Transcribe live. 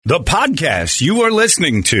The podcast you are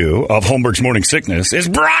listening to of Holmberg's Morning Sickness is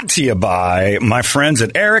brought to you by my friends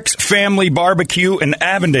at Eric's Family Barbecue in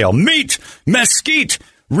Avondale. Meat, mesquite,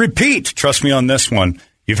 repeat. Trust me on this one.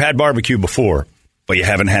 You've had barbecue before, but you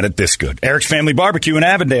haven't had it this good. Eric's Family Barbecue in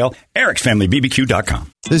Avondale, ericsfamilybbq.com.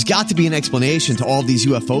 There's got to be an explanation to all these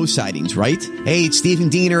UFO sightings, right? Hey, it's Stephen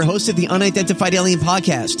Diener, host of the Unidentified Alien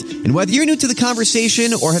Podcast. And whether you're new to the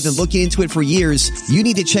conversation or have been looking into it for years, you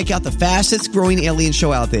need to check out the fastest growing alien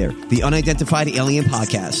show out there, the Unidentified Alien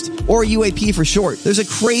Podcast, or UAP for short. There's a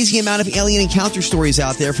crazy amount of alien encounter stories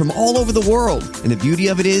out there from all over the world. And the beauty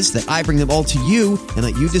of it is that I bring them all to you and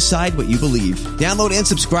let you decide what you believe. Download and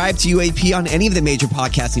subscribe to UAP on any of the major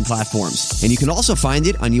podcasting platforms. And you can also find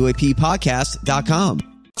it on UAPpodcast.com.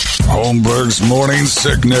 Holmberg's Morning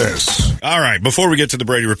Sickness. All right, before we get to the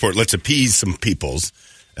Brady Report, let's appease some peoples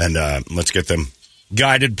and let's get them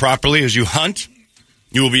guided properly as you hunt.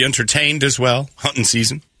 You will be entertained as well. Hunting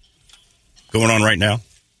season going on right now.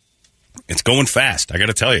 It's going fast. I got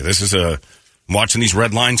to tell you, this is I'm watching these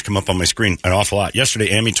red lines come up on my screen an awful lot.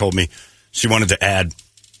 Yesterday, Amy told me she wanted to add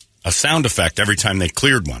a sound effect every time they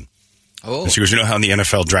cleared one. Oh. And she goes, you know how in the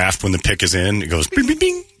NFL draft when the pick is in, it goes bing, bing,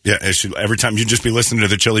 bing? Yeah, every time you just be listening to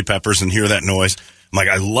the Chili Peppers and hear that noise. I'm like,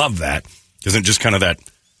 I love that. Because it just kind of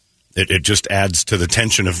it just adds to the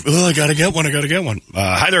tension of, oh, I got to get one.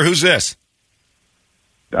 Hi there, who's this?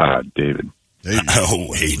 David.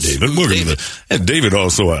 Oh, hey, David. And David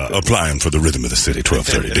also applying for the Rhythm of the City,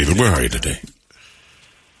 12:30. David, where are you today?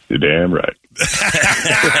 You're damn right.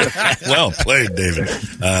 Well played, David.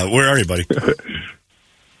 Where are you, buddy?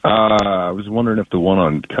 I was wondering if the one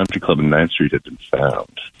on Country Club and 9th Street had been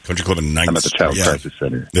found. Country Club and 9th Street? I'm at the Child Crisis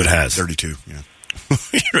Center. It has. 32, yeah.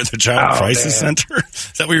 You're at the Child Crisis Center?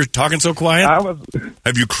 Is that why you're talking so quiet?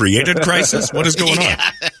 Have you created crisis? What is going on?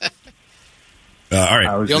 All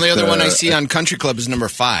right. The only other one I see on Country Club is number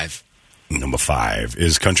 5. Number 5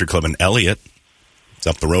 is Country Club in Elliott. It's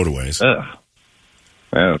up the road a ways. Yeah,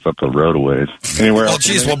 it's up the road a ways. Anywhere else? Well,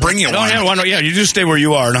 geez, we'll bring you one. Yeah, you just stay where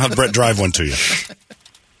you are and I'll have Brett drive one to you.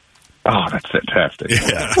 Oh, that's fantastic.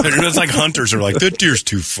 Yeah. It's like hunters are like, that deer's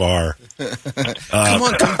too far.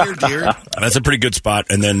 Come here, deer. That's a pretty good spot.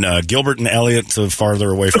 And then Gilbert and Elliott, farther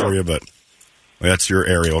away for you, but that's your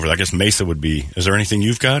area over there. I guess Mesa would be. Is there anything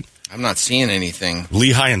you've got? I'm not seeing anything.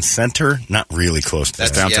 Lehigh and Center? Not really close to that's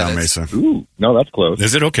downtown Mesa. Ooh, no, that's close.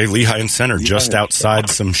 Is it? Okay, Lehigh and Center, just outside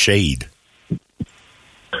some shade.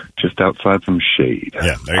 Just outside some shade.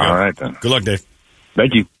 Yeah, there you go. All right, then. Good luck, Dave.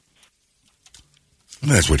 Thank you.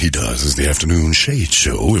 That's what he does, is the afternoon shade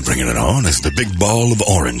show. We're bringing it on as the big ball of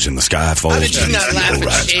orange in the sky falls. How did you not laugh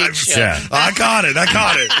at shade show? Yeah. I caught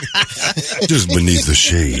it. Just beneath the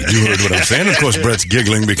shade. You heard what I'm saying? Of course, Brett's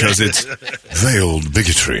giggling because it's veiled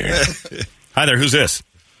bigotry. Hi there, who's this?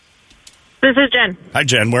 This is Jen. Hi,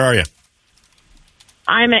 Jen. Where are you?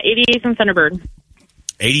 I'm at 88th and Thunderbird.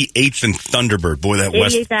 88th and Thunderbird. Boy, that 88th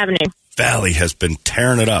West Avenue. Valley has been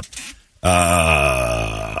tearing it up.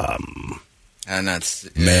 And that's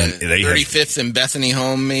Man, 35th and Bethany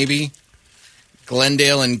Home, maybe.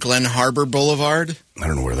 Glendale and Glen Harbor Boulevard. I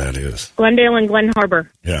don't know where that is. Glendale and Glen Harbor.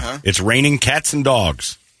 Yeah. Huh? It's raining cats and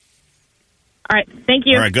dogs. All right. Thank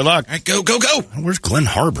you. All right. Good luck. All right. Go. Where's Glen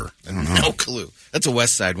Harbor? I don't know. No clue. That's a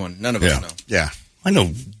West Side one. None of us know. Yeah. I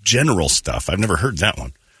know general stuff. I've never heard that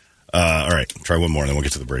one. All right. Try one more, and then we'll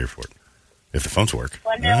get to the Brady Report. If the phones work.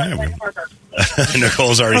 Glendale and Glen Harbor.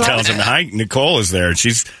 Nicole's already telling him, hi, Nicole is there. And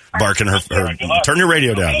she's barking her turn your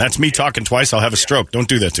radio down. That's me talking twice. I'll have a stroke. Don't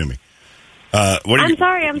do that to me. I'm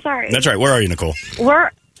sorry. That's right. Where are you, Nicole?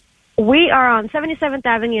 We are on 77th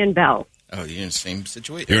Avenue in Bell. Oh, you're in the same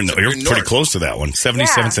situation? You're pretty close to that one.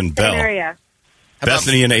 77th and Bell. Area.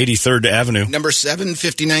 Bethany and 83rd Avenue. Number 7,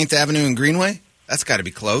 59th Avenue and Greenway? That's got to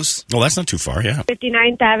be close. Well, that's not too far, yeah.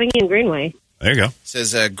 59th Avenue and Greenway. There you go.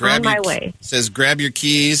 Says grab your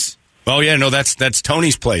keys. Oh yeah, no, that's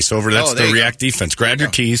Tony's place over. That's the React Defense. Grab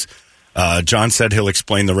your keys. John said he'll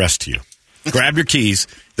explain the rest to you. Grab your keys.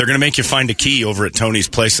 They're going to make you find a key over at Tony's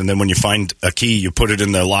place, and then when you find a key, you put it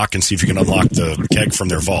in the lock and see if you can unlock the keg from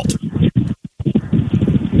their vault.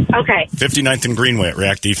 Okay. 59th and Greenway at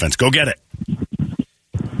React Defense. Go get it.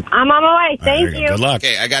 I'm on my way. Thank you. Good luck.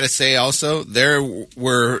 Okay, I got to say also, there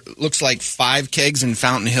were, looks like 5 kegs in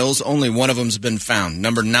Fountain Hills. Only one of them's been found.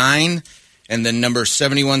 Number 9, and then number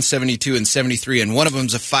 71, 72, and 73, and one of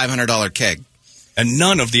them's a $500 keg. And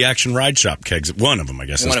none of the Action Ride Shop kegs, one of them, I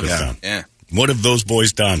guess, has been found. Yeah. What have those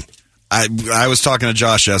boys done? I was talking to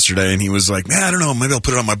Josh yesterday, and he was like, man, I don't know, maybe I'll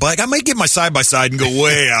put it on my bike. I might get my side-by-side and go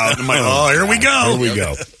way out. I'm like, here we go. Here we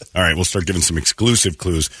go. All right, we'll start giving some exclusive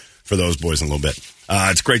clues for those boys in a little bit.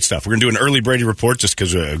 It's great stuff. We're going to do an early Brady Report just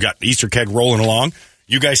because we've got Easter keg rolling along.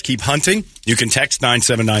 You guys keep hunting. You can text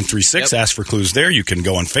 97936, ask for clues there. You can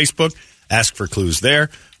go on Facebook, ask for clues there.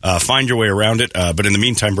 Find your way around it. But in the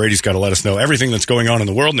meantime, Brady's got to let us know everything that's going on in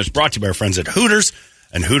the world, and it's brought to you by our friends at Hooters.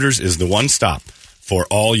 And Hooters is the one stop for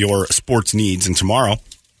all your sports needs. And tomorrow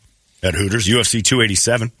at Hooters, UFC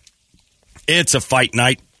 287. It's a fight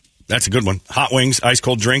night. That's a good one. Hot wings, ice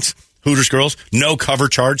cold drinks. Hooters girls, no cover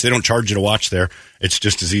charge. They don't charge you to watch there. It's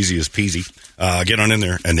just as easy as peasy. Get on in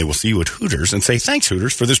there, and they will see you at Hooters and say, thanks,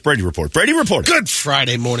 Hooters, for this Brady Report. Brady Report. Good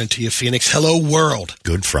Friday morning to you, Phoenix. Hello, world.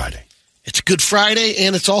 Good Friday. It's Good Friday,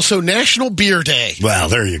 and it's also National Beer Day. Well,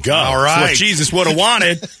 there you go. All right. That's what Jesus would have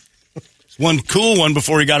wanted. One cool one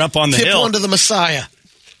before he got up on the hill. Tip one to the Messiah.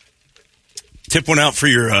 Tip one out for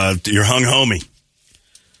your hung homie.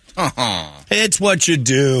 It's what you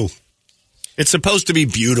do. It's supposed to be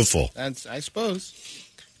beautiful. That's, I suppose.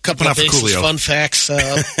 Couple of basis fun facts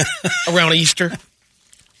around Easter.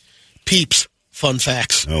 Peeps fun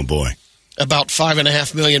facts. Oh, boy. About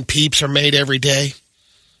 5.5 million peeps are made every day.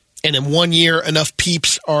 And in 1 year, enough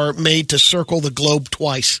peeps are made to circle the globe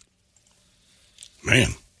twice. Man.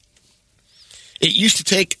 It used to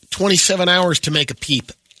take 27 hours to make a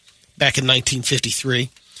peep back in 1953.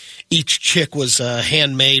 Each chick was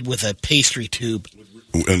handmade with a pastry tube.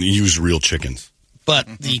 And use real chickens. But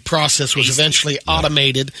the process was eventually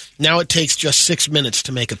automated. Now it takes just 6 minutes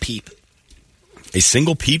to make a peep. A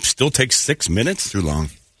single peep still takes 6 minutes? Too long.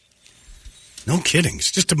 No kidding.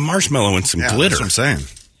 It's just a marshmallow and some glitter. That's what I'm saying.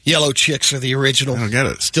 Yellow chicks are the original. I don't get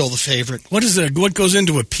it. Still the favorite. What goes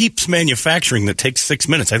into a Peeps manufacturing that takes 6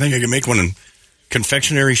 minutes? I think I could make one in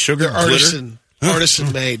confectionery sugar. They're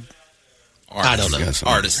artisan made. I don't know.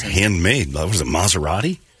 Artisan. Handmade. What was it,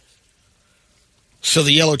 Maserati? So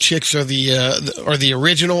the yellow chicks are the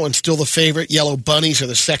original and still the favorite. Yellow bunnies are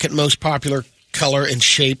the second most popular color and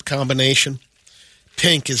shape combination.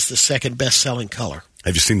 Pink is the second best-selling color.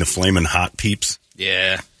 Have you seen the Flamin' Hot Peeps?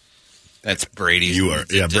 Yeah. That's Brady's. Brady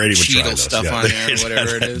would try those. Stuff on there,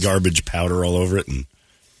 whatever it is. Garbage powder all over it and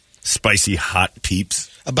spicy hot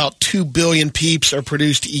Peeps. About 2 billion Peeps are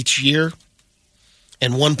produced each year,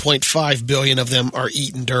 and 1.5 billion of them are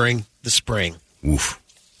eaten during the spring. Woof.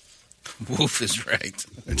 Woof is right.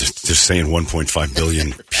 Just saying 1.5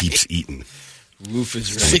 billion Peeps eaten. Woof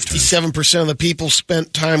is right. 67% of the people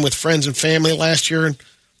spent time with friends and family last year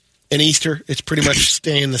in Easter. It's pretty much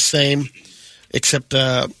staying the same, except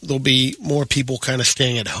there'll be more people kind of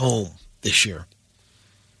staying at home this year.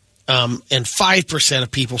 And 5%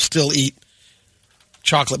 of people still eat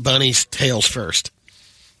chocolate bunnies tails first.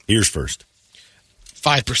 Ears first.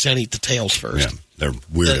 5% eat the tails first. Yeah, they're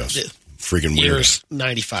weirdos. Freaking weirdos. Ears,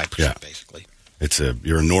 95%, basically.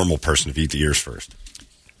 You're a normal person if you eat the ears first.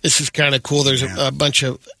 This is kind of cool. There's a bunch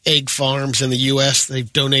of egg farms in the U.S.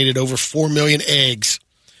 They've donated over 4 million eggs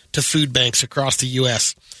to food banks across the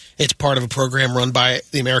U.S. It's part of a program run by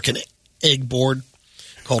the American Egg Board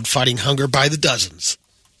called Fighting Hunger by the Dozens.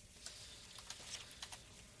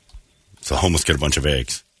 So homeless get a bunch of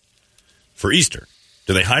eggs for Easter.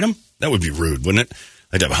 Do they hide them? That would be rude, wouldn't it?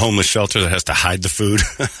 They'd have a homeless shelter that has to hide the food.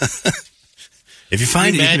 If you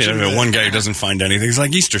find one guy who doesn't find anything, he's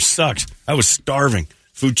like, Easter sucks. I was starving.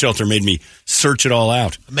 Food shelter made me search it all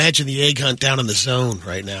out. Imagine the egg hunt down in the zone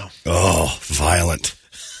right now. Oh, violent.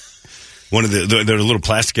 One of they're little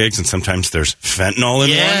plastic eggs, and sometimes there's fentanyl in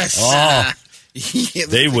yes. one. Oh,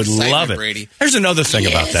 they would love it. Brady. There's another thing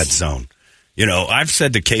about that zone. You know, I've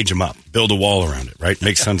said to cage them up, build a wall around it, right?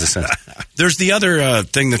 Makes tons of sense. There's the other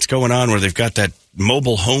thing that's going on where they've got that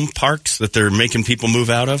mobile home parks that they're making people move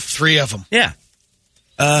out of. 3 of them. Yeah.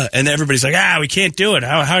 And everybody's like, we can't do it.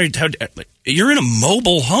 How you're in a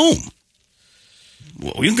mobile home.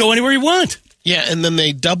 Well, you can go anywhere you want. Yeah, and then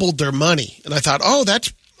they doubled their money. And I thought,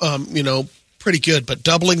 that's, pretty good. But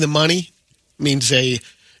doubling the money means you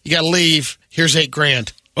got to leave. Here's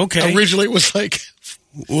 $8,000. Okay. Originally it was like,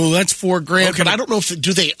 that's $4,000. Okay. But I don't know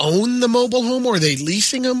do they own the mobile home or are they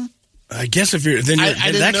leasing them? I guess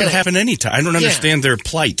that could happen anytime. I don't understand their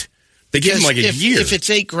plight. They give them like a year. If it's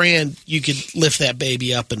 $8,000, you could lift that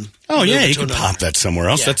baby up and you can pop that somewhere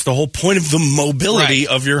else. Yeah. That's the whole point of the mobility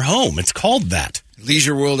of your home. It's called that.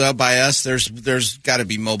 Leisure World out by us, there's got to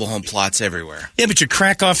be mobile home plots everywhere. Yeah, but you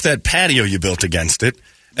crack off that patio you built against it,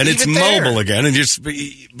 and it's mobile again. And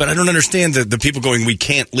but I don't understand the people going, we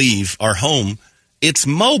can't leave our home. It's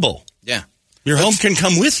mobile. Yeah. Your home can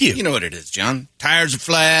come with you. You know what it is, John. Tires are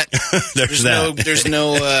flat. There's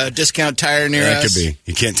no discount tire near us. That could be.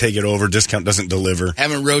 You can't take it over. Discount doesn't deliver.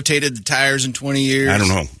 Haven't rotated the tires in 20 years. I don't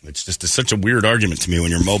know. It's just such a weird argument to me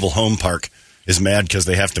when your mobile home park is mad because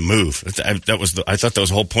they have to move. I thought that was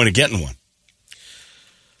the whole point of getting one.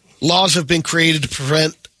 Laws have been created to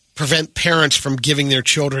prevent prevent parents from giving their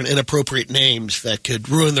children inappropriate names that could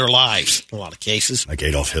ruin their lives in a lot of cases. Like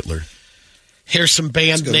Adolf Hitler. Here's some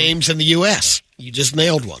banned names in the U.S. You just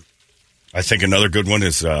nailed one. I think another good one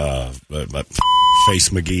is Face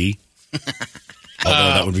McGee.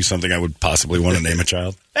 Although that would be something I would possibly want to name a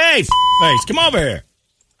child. Hey, Face, come over here.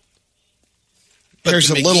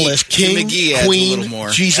 There's a little list. King, Queen,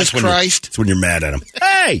 Jesus Christ. That's when you're mad at him.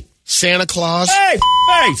 Hey! Santa Claus. Hey,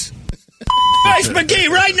 Face! Face McGee,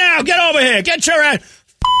 right now! Get over here! Get your ass!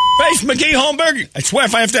 Face McGee Holmberg! I swear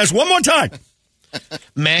if I have to ask one more time.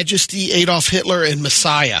 Majesty, Adolf Hitler, and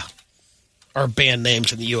Messiah are banned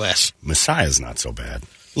names in the U.S. Messiah's not so bad.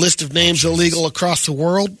 List of names illegal across the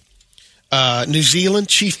world. New Zealand,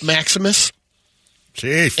 Chief Maximus.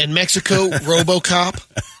 Chief. In Mexico, RoboCop.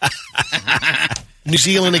 New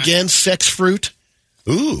Zealand again, Sex Fruit.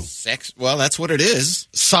 Ooh. Sex? Well, that's what it is.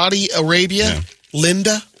 Saudi Arabia,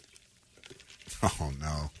 Linda. Oh,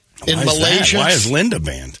 no. In Why Malaysia. Why is Linda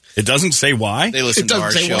banned? It doesn't say why. They listen to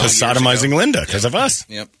our doesn't say show. why. Because sodomizing Linda, because of us.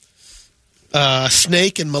 Yep.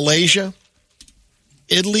 Snake in Malaysia.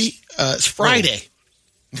 Italy, it's Friday.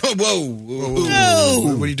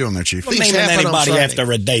 Whoa. What are you doing there, Chief? Things Naming happen on anybody Friday.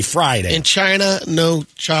 after a day Friday. In China, no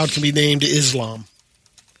child can be named Islam.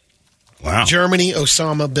 Wow. Germany,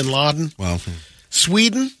 Osama bin Laden. Well,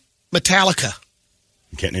 Sweden, Metallica.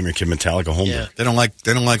 You can't name your kid Metallica Holmberg. Yeah. they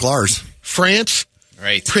don't like Lars. France,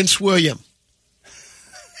 Right. Prince William.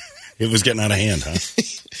 It was getting out of hand, huh?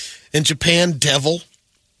 In Japan, Devil.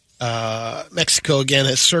 Mexico again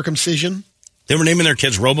has circumcision, They were naming their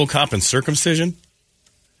kids RoboCop and circumcision?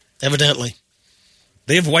 evidently.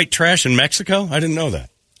 They have white trash in Mexico? I didn't know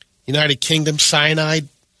that. United Kingdom, cyanide.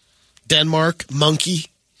 Denmark, monkey.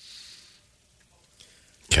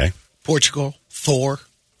 Okay. Portugal, Thor.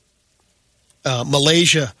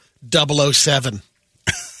 Malaysia, 007.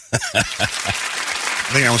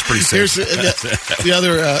 I think that was pretty Here's safe. the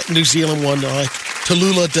other New Zealand one.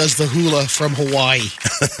 Tallulah does the hula from Hawaii.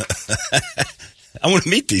 I want to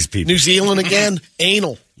meet these people. New Zealand again,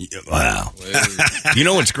 anal. Wow. You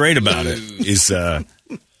know what's great about it is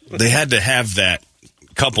they had to have that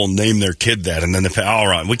couple name their kid that, and then they all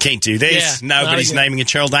right, we can't do this. Yeah, Nobody's not again. naming a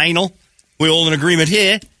child anal. We're all in agreement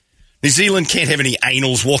here. New Zealand can't have any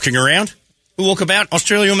anals walking around. We walk about.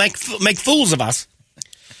 Australia will make fools of us.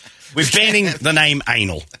 We're banning the name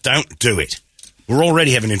anal. Don't do it. We're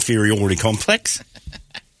already having an inferiority complex.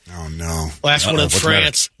 Oh, no. Last one in What's the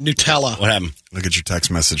France, Nutella. What happened? Look at your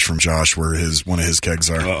text message from Josh where one of his kegs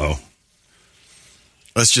are. Uh-oh.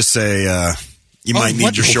 Let's just say you might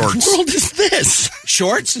need your shorts. What world is this?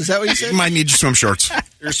 Shorts? Is that what you said? You might need your swim shorts.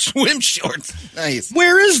 Your swim shorts. Nice.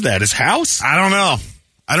 Where is that? His house? I don't know.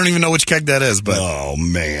 I don't even know which keg that is, but Oh,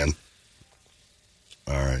 man.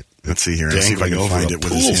 All right. let's see here. Let's see if I Dangling can over find a it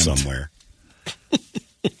with pool his hand. somewhere.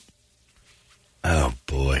 Oh,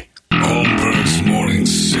 boy. Holmberg's morning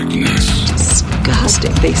sickness.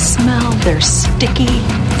 Disgusting. They smell, they're sticky,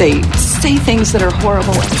 they say things that are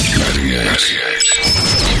horrible.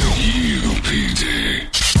 98 UPD.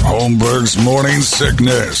 Holmberg's morning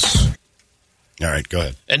sickness. All right, go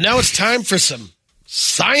ahead. And now it's time for some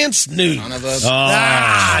science news. None of us.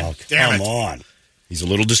 damn Come it. on. He's a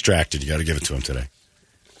little distracted. You got to give it to him today.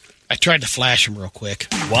 I tried to flash him real quick,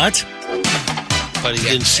 What? but he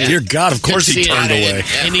didn't see Dear it. God, of course he Didn't see turned it. away.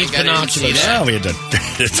 He needs I didn't see binoculars. that. Now we had to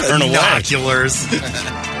turn away. Binoculars.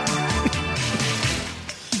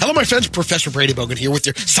 Hello, my friends. Professor Brady Bogan here with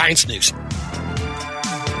your science news.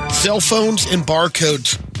 Cell phones and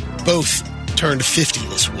barcodes both turned 50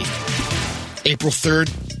 this week. April 3rd,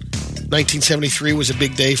 1973 was a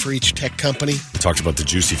big day for each tech company. We talked about the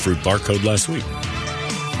Juicy Fruit barcode last week.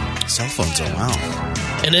 Cell phones, oh wow.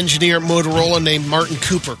 An engineer at Motorola named Martin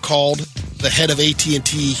Cooper called the head of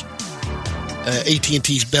AT&T's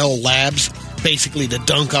Bell Labs, basically to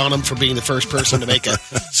dunk on him for being the first person to make a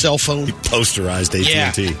cell phone. Posterized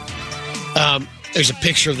AT&T. There's a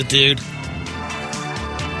picture of the dude.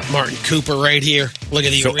 Martin Cooper right here. Look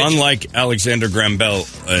at the So original. unlike Alexander Graham Bell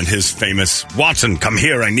and his famous, Watson, come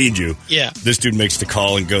here, I need you. Yeah. This dude makes the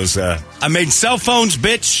call and goes, I made cell phones,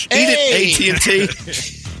 bitch. Eat Hey! it,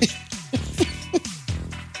 AT&T.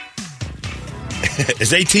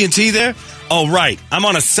 Is AT&T there? Oh, right. I'm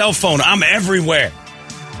on a cell phone. I'm everywhere.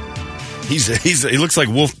 He looks like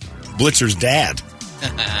Wolf Blitzer's dad.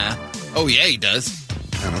 Oh, yeah, he does.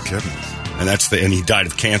 Yeah, no kidding. And he died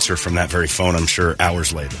of cancer from that very phone, I'm sure,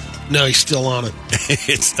 hours later. No, he's still on it.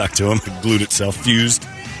 It stuck to him. It glued itself, fused.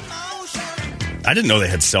 I didn't know they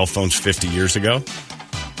had cell phones 50 years ago.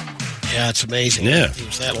 Yeah, it's amazing. Yeah. It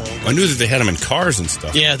was that long I knew that they had them in cars and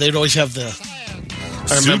stuff. Yeah, they'd always have the...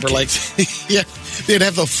 I remember, like... Suitcase. yeah. They'd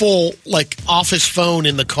have the full, like, office phone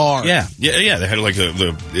in the car. Yeah. They had like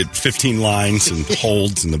the 15 lines and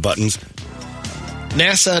holds and the buttons.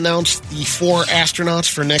 NASA announced the 4 astronauts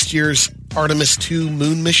for next year's Artemis 2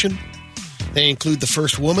 moon mission. They include the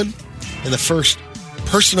first woman and the first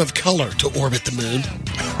person of color to orbit the moon.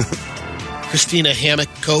 Christina Hammock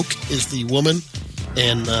Koch is the woman,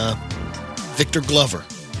 and Victor Glover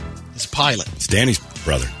is pilot. It's Danny's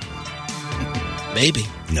brother. Maybe.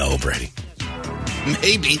 No, Brady.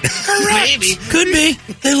 Maybe. Maybe. Could be.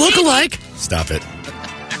 They look alike. Stop it.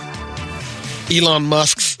 Elon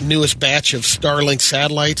Musk's newest batch of Starlink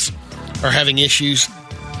satellites are having issues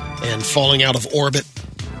and falling out of orbit.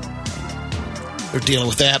 They're dealing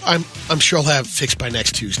with that. I'm sure he'll have it fixed by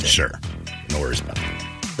next Tuesday. Sure. No worries about it.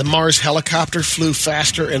 The Mars helicopter flew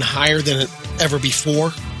faster and higher than ever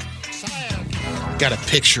before. Got a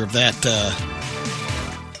picture of that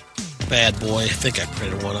bad boy. I think I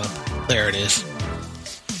printed one up. There it is.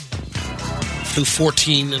 Flew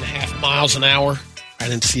 14.5 miles an hour. I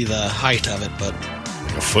didn't see the height of it, but...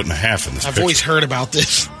 Like a foot and a half in this I've picture. always heard about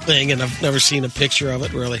this thing, and I've never seen a picture of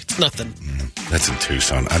it, really. It's nothing. That's in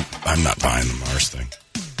Tucson. I'm not buying the Mars thing.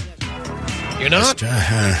 You're not?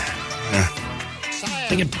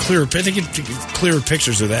 They get clearer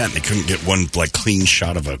pictures of that, and they couldn't get one like clean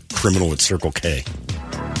shot of a criminal at Circle K.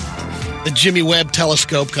 The Jimmy Webb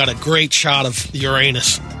telescope got a great shot of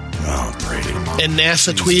Uranus. Oh, Brady. And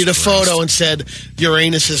NASA tweeted a photo and said,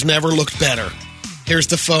 Uranus has never looked better. Here's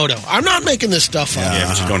the photo. I'm not making this stuff up. Yeah,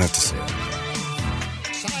 but you don't have to say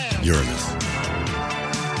it. Uranus.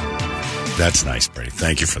 That's nice, Brady.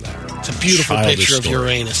 Thank you for that. It's a beautiful Childish picture of story.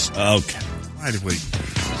 Uranus. Okay. Why did we?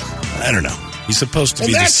 I don't know. He's supposed to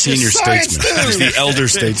be the that's senior just science, statesman. too. He's the elder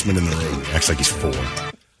statesman in the room. He acts like he's 4.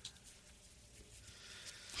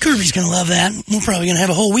 Kirby's going to love that. We're probably going to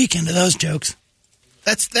have a whole weekend of those jokes.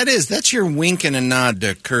 That's your wink and a nod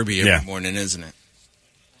to Kirby every morning, isn't it?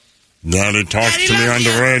 Daddy talks to me on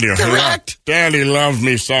the radio. Correct. Daddy loves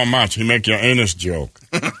me so much. He make your anus joke.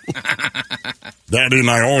 Daddy and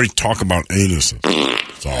I always talk about anuses.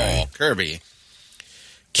 Oh, Kirby.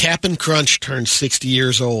 Cap'n Crunch turned 60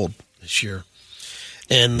 years old this year.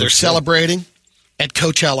 And they're celebrating at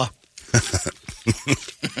Coachella.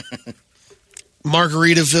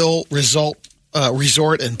 Margaritaville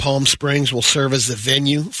Resort in Palm Springs will serve as the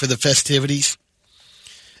venue for the festivities.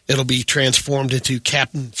 It'll be transformed into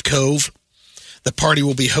Captain's Cove. The party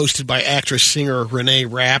will be hosted by actress-singer Renee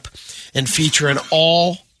Rapp and feature an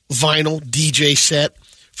all-vinyl DJ set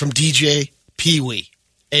from DJ Pee-wee,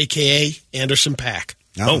 a.k.a. Anderson .Paak.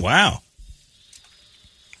 Oh, wow.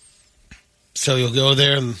 So you'll go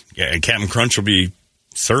there, and And Captain Crunch will be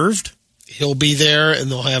served? he'll be there, and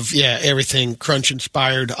they'll have, everything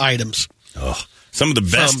Crunch-inspired items. Oh, some of the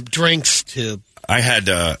best. From drinks to... I had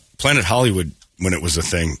Planet Hollywood, when it was a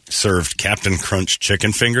thing, served Captain Crunch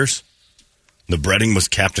chicken fingers. The breading was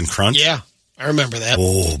Captain Crunch. Yeah, I remember that.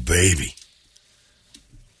 Oh, baby.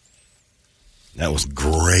 That was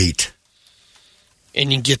great.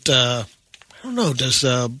 And you get, I don't know, does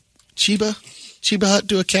Chiba Hut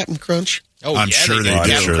do a Captain Crunch? Oh, I'm sure they do.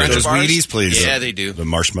 Captain Crunch Those bars? Wheaties, please. Yeah, they do. The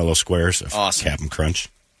marshmallow squares of Awesome. Captain Crunch.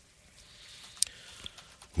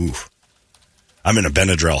 Ooh. I'm in a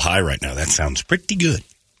Benadryl high right now. That sounds pretty good.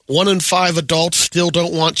 1 in 5 adults still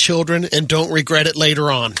don't want children and don't regret it later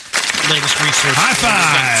on. Latest research.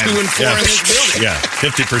 High five! 2 in 4 in this building. Yeah,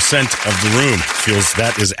 50% of the room feels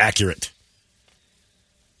that is accurate.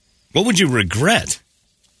 What would you regret?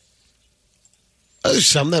 There's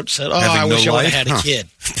some that said, Having I wish no I would have life? had a kid.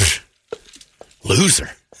 Loser.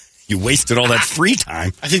 You wasted all that free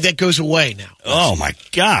time. I think that goes away now. Oh, my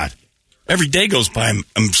God. Every day goes by.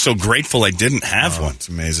 I'm so grateful I didn't have one. It's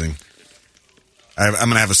amazing. I'm going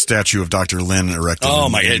to have a statue of Dr. Lynn erected. Oh,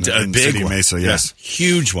 in, my in, God. A in big City of one. Mesa, yes. Yeah,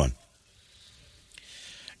 huge one.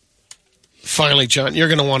 Finally, John, you're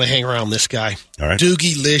going to want to hang around this guy. All right.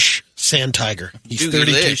 Doogie Lish Sandtiger. He's Doogie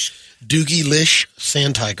 32. Lish. Doogie Lish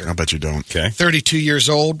Sandtiger. I bet you don't. Okay. 32 years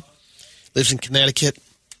old. Lives in Connecticut.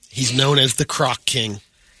 He's known as the Croc King.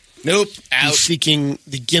 Nope. He's Out. seeking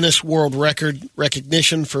the Guinness World Record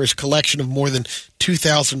recognition for his collection of more than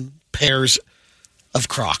 2,000 pairs of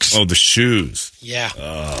Crocs. Oh, the shoes. Yeah.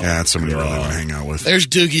 Yeah, that's somebody you really want to hang out with. There's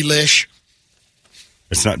Doogie Lish.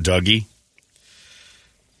 It's not Dougie.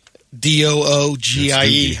 Doogie. I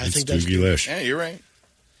It's think that's Doogie Lish. Yeah, you're right.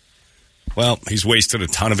 Well, he's wasted a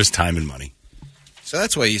ton of his time and money. So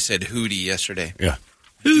that's why you said Hootie yesterday. Yeah.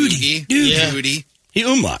 Hootie. Yeah. Hootie. He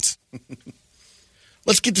umlauts.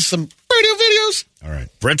 Let's get to some radio videos. All right.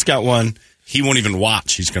 Brett's got one. He won't even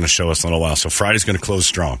watch. He's going to show us in a little while. So Friday's going to close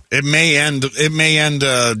strong. It may end.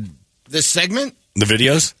 This segment? The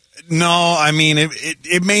videos? No, I mean,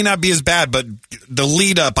 it may not be as bad, but the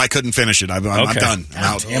lead up, I couldn't finish it. I'm done. I'm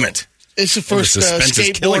out. Damn it. It's the first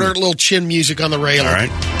skateboarder, little chin music on the rail. All right,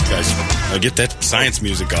 guys, I'll get that science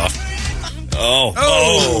music off.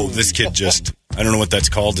 Oh, this kid I don't know what that's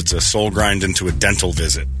called. It's a soul grind into a dental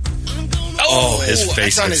visit. Oh, his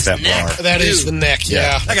face hits that bar. That is the neck,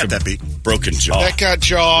 yeah. I got that beat. Broken jaw. That got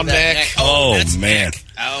jaw, neck. Oh, man.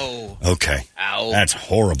 Ow. Okay. Ow. That's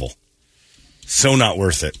horrible. So not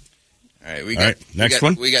worth it. All right, next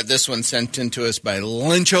one. We got this one sent in to us by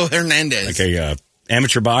Lencho Hernandez. Okay,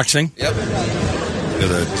 amateur boxing. Yep.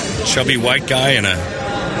 With a chubby white guy and a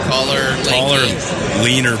taller,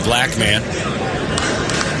 leaner black man.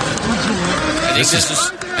 Is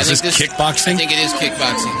this kickboxing? I think it is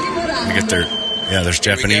kickboxing. I get there's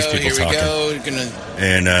Japanese people talking.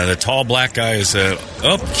 And the tall black guy is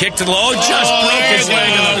kick to the low. Just broke his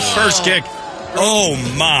leg on the first kick. Oh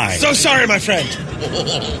my! So sorry, my friend.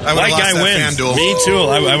 White guy wins. Me too.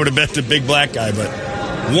 I would have bet the big black guy, but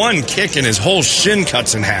one kick and his whole shin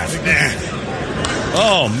cuts in half.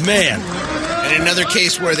 Oh man! And another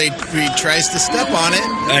case where he tries to step on it,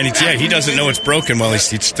 and he doesn't know it's broken while he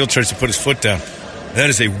still tries to put his foot down. That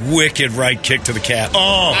is a wicked right kick to the calf.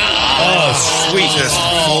 Oh, sweet. Just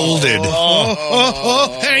folded.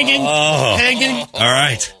 Hanging. All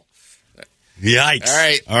right. Yikes. All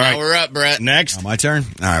right. Now we're up, Brett. Next. My turn?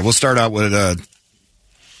 All right, we'll start out with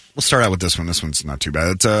this one. This one's not too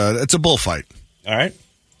bad. It's a bullfight. All right.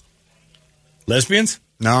 Lesbians?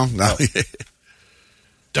 No.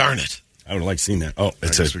 Darn it. I would have liked seeing that. Oh, we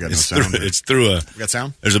got no sound. It's through a... We got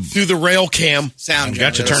sound? Through the rail cam. Sound. I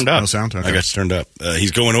got you turned up. No sound? Okay. I got you turned up.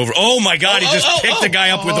 He's going over. Oh, my God. He just picked the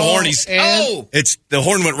guy up with the horn. The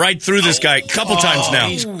horn went right through this guy a couple times now.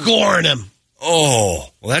 He's goring him. Oh,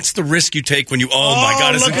 well, that's the risk you take when you... Oh, my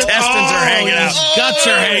God. His intestines are hanging out. His guts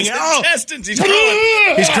are hanging out. Intestines.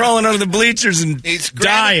 He's crawling under the bleachers and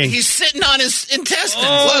dying. He's sitting on his intestines.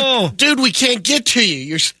 Look, dude, we can't get to you.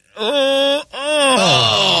 You're... Oh,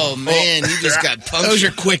 man. You just got punctured. Those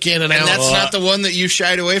are quick in and out. And that's not the one that you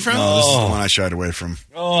shied away from? No, this is the one I shied away from.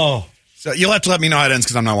 Oh. So you'll have to let me know how it ends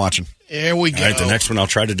because I'm not watching. There we go. All right, the next one I'll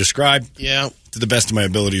try to describe to the best of my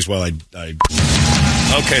abilities while I...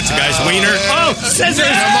 Okay, it's a guy's wiener. Oh, scissors!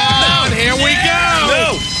 Come on, here we go!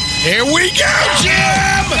 No. Here we go,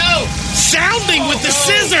 Jim! No! Sounding with the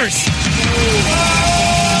scissors!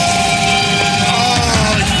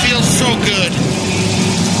 Oh, it feels so good.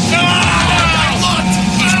 Oh, look!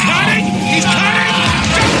 He's cutting! He's cutting!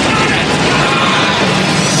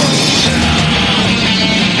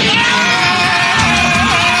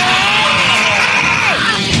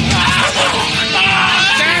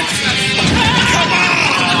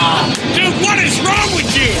 Dude, what is wrong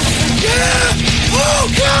with you?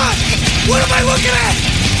 Oh, God! What am I looking at?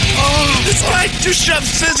 Oh, this guy just shoved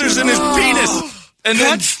scissors in his penis. And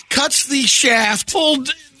then cuts the shaft.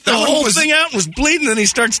 Pulled the whole thing out and was bleeding, and he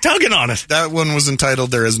starts tugging on it. That one was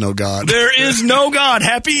entitled, There Is No God. There is no God.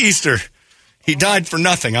 Happy Easter. He died for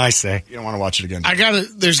nothing, I say. You don't want to watch it again.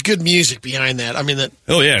 There's good music behind that. I mean, that.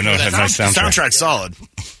 Oh, yeah, no, it has a nice soundtrack. Soundtrack's solid.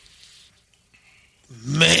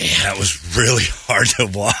 Man, that was really hard to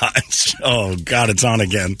watch. Oh, God, it's on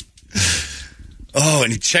again. Oh,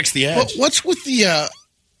 and he checks the edge. Well, what's with the,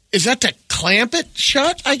 is that to clamp it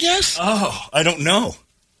shut, I guess? Oh, I don't know.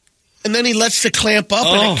 And then he lets the clamp up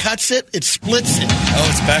and it cuts it, it splits it. Oh,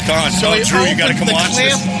 it's back on. So Drew, you got to come watch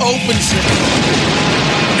this. The clamp opens it.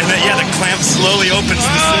 And then, the clamp slowly opens the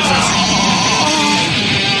scissors.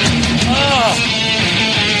 Oh.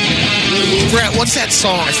 Brett, what's that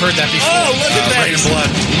song? I've heard that before. Oh, look at that. Raining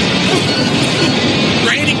Blood.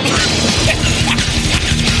 Raining.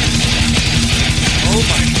 Oh,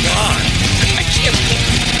 my God. I can't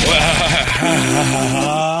believe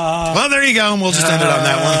Well, there you go. And we'll just end it on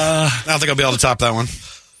that one. I don't think I'll be able to top that one.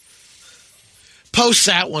 Post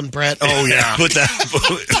that one, Brett. Oh, yeah. Put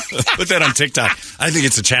that on TikTok. I think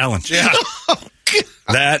it's a challenge. Yeah.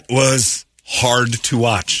 That was hard to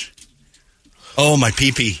watch. Oh, my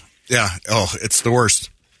pee-pee. Yeah. Oh, it's the worst.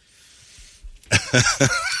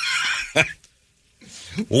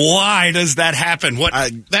 Why does that happen?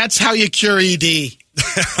 That's how you cure ED.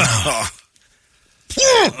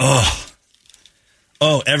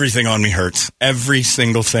 Oh, everything on me hurts. Every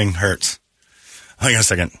single thing hurts. Hang on a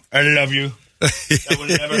second. I love you. That would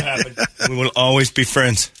never happen. We will always be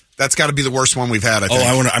friends. That's got to be the worst one we've had, I think.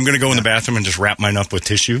 I'm going to go in the bathroom and just wrap mine up with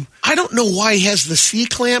tissue. I don't know why he has the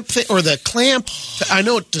C-clamp thing, or the clamp. I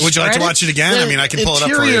know it. Would you like to watch it again? I mean, I can pull it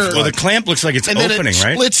up for you. Well, the clamp looks like it's opening, then it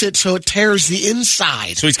right? Splits it so it tears the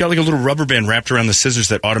inside. So he's got like a little rubber band wrapped around the scissors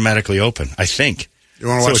that automatically open, I think. You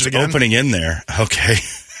want to watch it again? It's opening in there. Okay.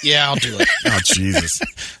 Yeah, I'll do it. Oh, Jesus.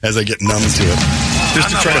 As I get numb to it. Just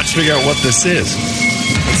to try to figure out what this is.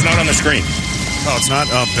 It's not on the screen. Oh, it's not?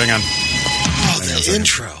 Oh, hang on. Oh, the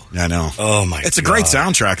intro. Yeah, I know. Oh, my God. It's a great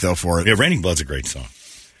soundtrack, though, for it. Yeah, Raining Blood's a great song.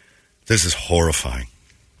 This is horrifying.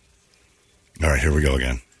 All right, here we go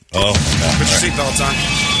again. Oh, Put your seatbelts on.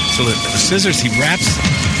 So the scissors, he wraps.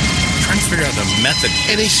 I'm trying to figure out the method.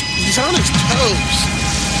 And he's on his toes.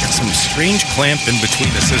 Got some strange clamp in between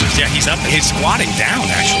the scissors. Yeah, he's up. He's squatting down,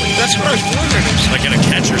 actually. That's what I was wondering. Like in a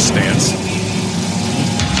catcher stance.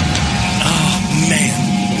 Oh, man.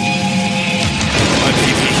 My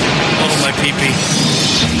pee-pee. Oh, my pee-pee.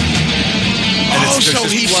 And Oh, there's so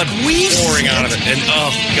just he blood squeezed pouring out of it. And,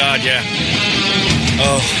 oh, God, yeah.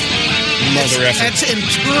 Oh, mother effer. That's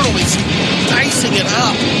internal. He's dicing it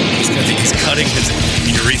up. He's cutting his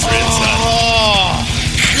urethra inside. Oh,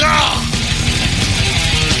 God.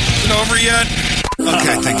 Is it over yet?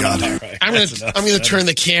 Okay, thank God. Right, I'm gonna turn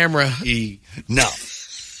the camera. No.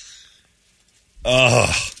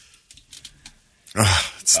 Oh.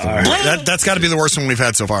 That's got to be the worst one we've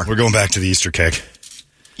had so far. We're going back to the Easter keg.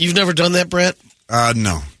 You've never done that, Brett?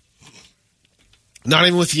 No. Not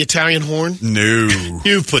even with the Italian horn? No.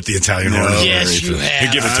 You put the Italian horn. Yes, you have.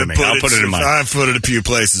 You give it to me. I'll put it in mine. I've put it a few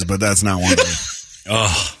places, but that's not one of them.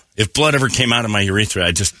 Oh, if blood ever came out of my urethra,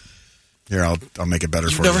 I just... Here, I'll make it better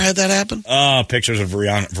for you. You've never had that happen? Oh, pictures of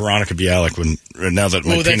Veronica Bialik now that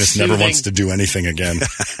my penis never wants to do anything again.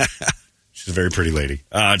 She's a very pretty lady.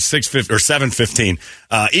 It's 7:15.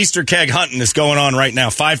 Easter keg hunting is going on right now.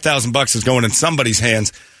 $5,000 is going in somebody's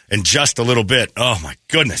hands in just a little bit. Oh my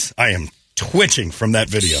goodness, I am twitching from that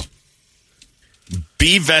video.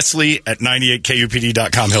 B. Vesley at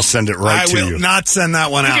 98kupd.com. He'll send it right to you. I will not send that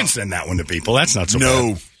one out. You can send that one to people. That's not so bad.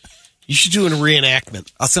 No. You should do a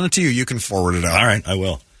reenactment. I'll send it to you. You can forward it out. All right, I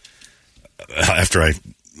will. After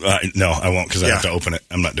no, I won't because I have to open it.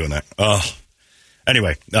 I'm not doing that. Oh.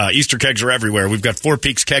 Anyway, Easter kegs are everywhere. We've got Four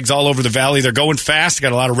Peaks kegs all over the valley. They're going fast.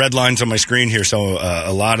 Got a lot of red lines on my screen here, so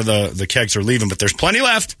a lot of the kegs are leaving, but there's plenty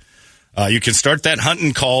left. You can start that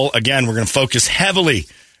hunting call. Again, we're going to focus heavily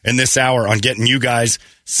in this hour on getting you guys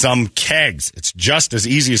some kegs. It's just as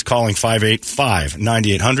easy as calling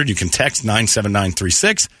 585-9800. You can text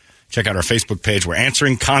 97936. Check out our Facebook page. We're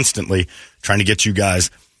answering constantly, trying to get you guys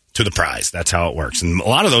to the prize. That's how it works. And a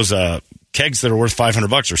lot of those kegs that are worth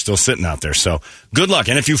 $500 are still sitting out there. So good luck.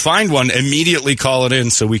 And if you find one, immediately call it in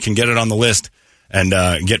so we can get it on the list and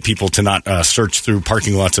get people to not search through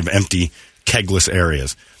parking lots of empty kegless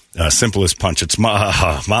areas. Simple as punch. It's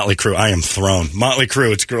Motley Crue. I am thrown. Motley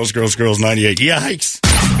Crue. It's Girls, Girls, Girls 98. Yikes.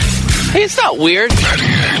 Hey, it's not weird.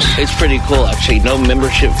 It's pretty cool, actually. No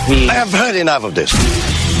membership fee. I have heard enough of this.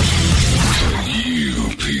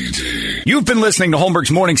 You've been listening to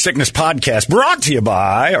Holmberg's Morning Sickness Podcast, brought to you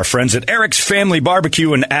by our friends at Eric's Family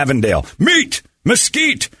Barbecue in Avondale. Meet,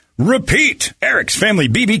 mesquite, repeat.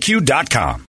 Eric'sFamilyBBQ.com.